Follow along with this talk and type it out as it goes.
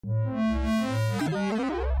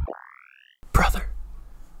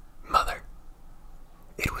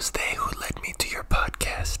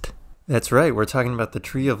That's right, we're talking about the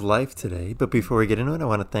Tree of Life today, but before we get into it, I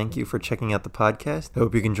want to thank you for checking out the podcast. I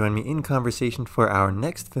hope you can join me in conversation for our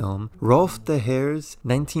next film, Rolf de Heer's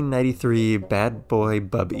 1993 Bad Boy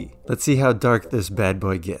Bubby. Let's see how dark this bad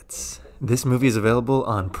boy gets. This movie is available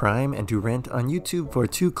on Prime and to rent on YouTube for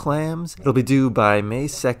 2 clams. It'll be due by May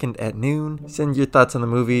 2nd at noon. Send your thoughts on the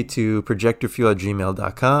movie to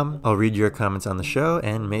projectorfuel@gmail.com. I'll read your comments on the show,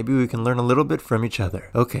 and maybe we can learn a little bit from each other.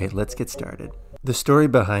 Okay, let's get started. The story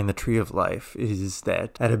behind The Tree of Life is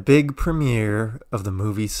that at a big premiere of the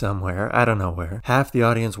movie somewhere, I don't know where, half the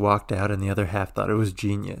audience walked out and the other half thought it was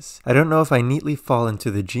genius. I don't know if I neatly fall into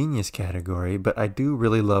the genius category, but I do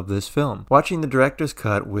really love this film. Watching the director's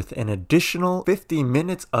cut with an additional 50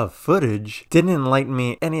 minutes of footage didn't enlighten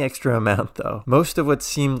me any extra amount though. Most of what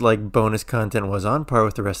seemed like bonus content was on par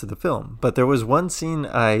with the rest of the film, but there was one scene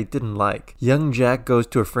I didn't like. Young Jack goes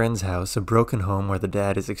to a friend's house, a broken home where the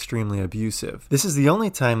dad is extremely abusive. This is the only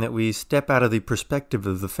time that we step out of the perspective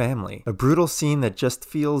of the family. A brutal scene that just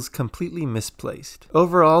feels completely misplaced.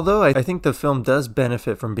 Overall, though, I think the film does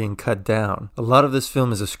benefit from being cut down. A lot of this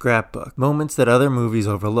film is a scrapbook, moments that other movies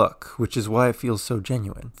overlook, which is why it feels so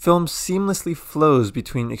genuine. Film seamlessly flows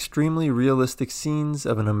between extremely realistic scenes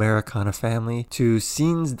of an Americana family to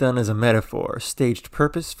scenes done as a metaphor, staged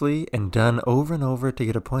purposefully and done over and over to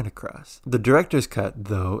get a point across. The director's cut,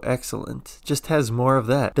 though excellent, just has more of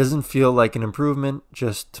that. Doesn't feel like an improvement,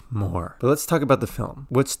 just more. But let's talk about the film.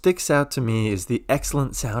 What sticks out to me is the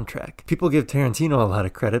excellent soundtrack. People give Tarantino a lot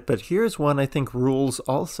of credit, but here's one I think rules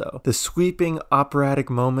also. The sweeping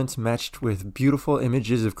operatic moments matched with beautiful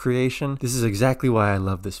images of creation. This is exactly why I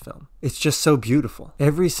love this film. It's just so beautiful.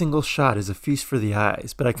 Every single shot is a feast for the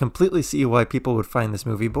eyes, but I completely see why people would find this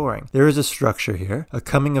movie boring. There is a structure here, a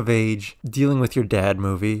coming of age, dealing with your dad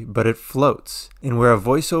movie, but it floats. And where a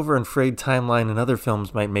voiceover and frayed timeline in other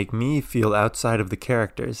films might make me feel outside of the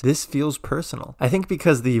characters, this feels personal. I think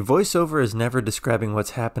because the voiceover is never describing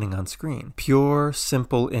what's happening on screen. Pure,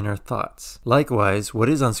 simple inner thoughts. Likewise, what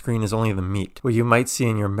is on screen is only the meat, what you might see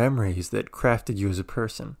in your memories that crafted you as a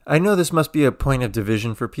person. I know this must be a point of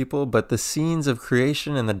division for people, but the scenes of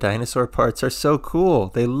creation and the dinosaur parts are so cool.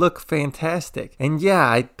 They look fantastic. And yeah,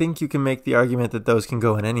 I think you can make the argument that those can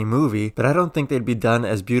go in any movie, but I don't think they'd be done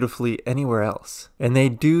as beautifully anywhere else. And they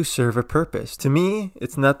do serve a purpose. To me,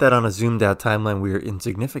 it's not that on a zoomed out timeline we're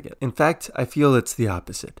insignificant. In fact, I feel it's the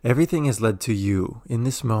opposite. Everything has led to you in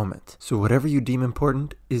this moment. So whatever you deem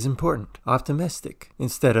important is important. Optimistic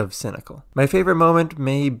instead of cynical. My favorite moment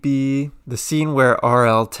may be the scene where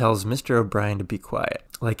RL tells Mr. O'Brien to be quiet.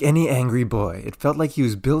 Like any angry boy, it felt like he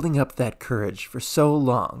was building up that courage for so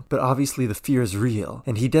long, but obviously the fear is real,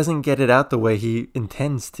 and he doesn't get it out the way he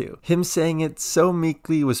intends to. Him saying it so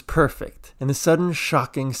meekly was perfect, and the sudden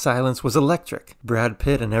shocking silence was electric. Brad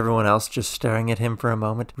Pitt and everyone else just staring at him for a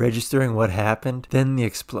moment, registering what happened, then the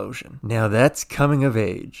explosion. Now that's coming of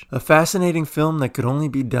age. A fascinating film that could only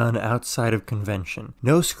be done outside of convention.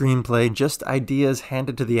 No screenplay, just ideas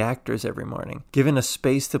handed to the actors every morning, given a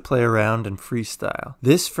space to play around and freestyle.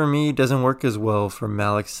 This, for me, doesn't work as well for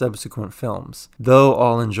Malick's subsequent films. Though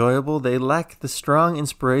all enjoyable, they lack the strong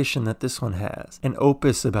inspiration that this one has. An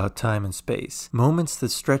opus about time and space. Moments that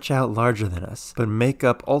stretch out larger than us, but make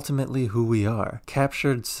up ultimately who we are.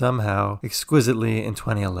 Captured somehow exquisitely in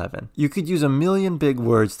 2011. You could use a million big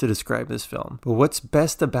words to describe this film, but what's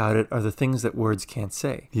best about it are the things that words can't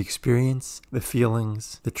say. The experience, the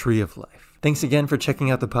feelings, the tree of life. Thanks again for checking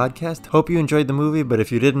out the podcast. Hope you enjoyed the movie, but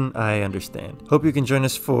if you didn't, I understand. Hope you can join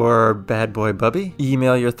us for Bad Boy Bubby.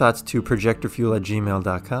 Email your thoughts to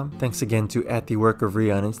projectorfuel@gmail.com. Thanks again to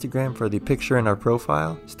 @theworkofree on Instagram for the picture in our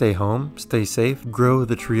profile. Stay home, stay safe, grow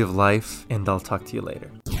the tree of life, and I'll talk to you later.